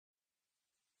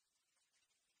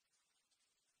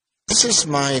This is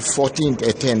my 14th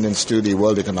attendance to the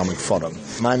World Economic Forum.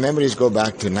 My memories go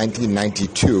back to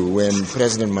 1992 when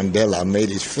President Mandela made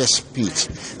his first speech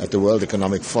at the World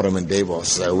Economic Forum in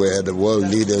Davos, where the world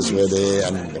leaders were there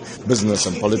and business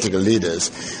and political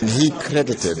leaders. And he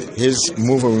credited his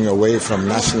moving away from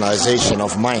nationalization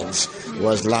of mines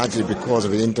was largely because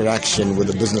of the interaction with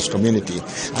the business community.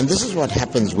 And this is what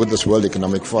happens with this World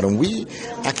Economic Forum. We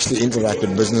actually interact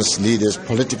with business leaders,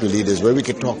 political leaders, where we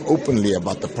can talk openly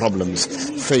about the problems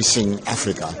facing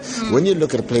Africa. When you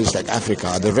look at a place like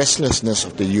Africa, the restlessness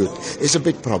of the youth is a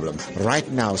big problem. Right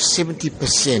now,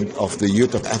 70% of the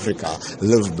youth of Africa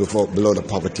live below the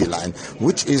poverty line,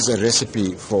 which is a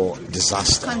recipe for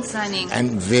disaster. Concerning.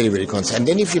 And very, very concerning. And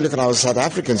then if you look at our South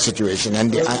African situation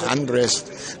and the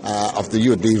unrest of the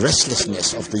youth, the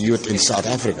restlessness of the youth in South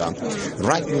Africa,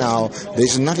 right now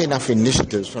there's not enough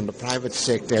initiatives from the private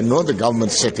sector nor the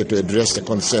government sector to address the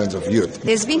concerns of youth.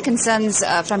 There's been concerns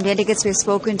from delegates we've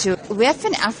spoken to. WEF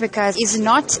in Africa is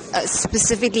not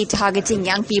specifically targeting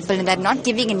young people, and they're not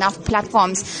giving enough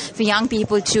platforms for young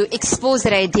people to expose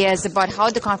their ideas about how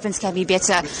the conference can be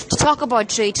better, to talk about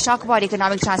trade, to talk about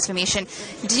economic transformation.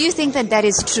 Do you think that that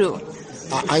is true?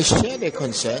 I share their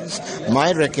concerns.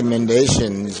 My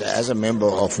recommendations as a member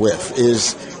of WEF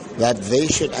is that they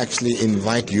should actually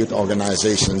invite youth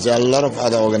organizations. There are a lot of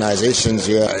other organizations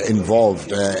here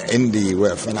involved in the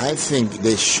WEF, and I think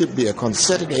there should be a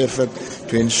concerted effort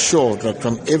to ensure that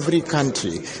from every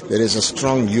country there is a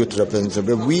strong youth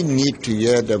representative. We need to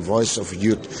hear the voice of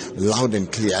youth loud and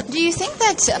clear. Do you think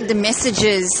that the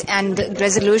messages and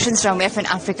resolutions from WEF in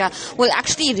Africa will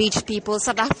actually reach people,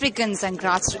 South Africans and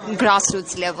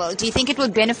grassroots level? Do you think it will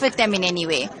benefit them in any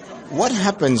way? What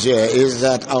happens here is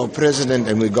that our president,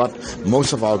 and we got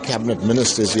most of our cabinet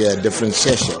ministers here at different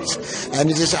sessions,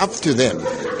 and it is up to them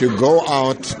to go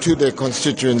out to their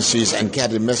constituencies and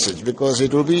carry the message, because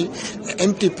it will be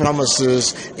empty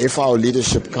promises if our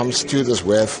leadership comes to this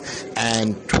WEF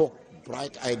and talk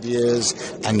bright ideas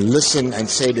and listen and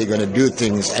say they're going to do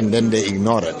things and then they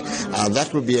ignore it.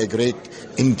 That would be a great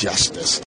injustice.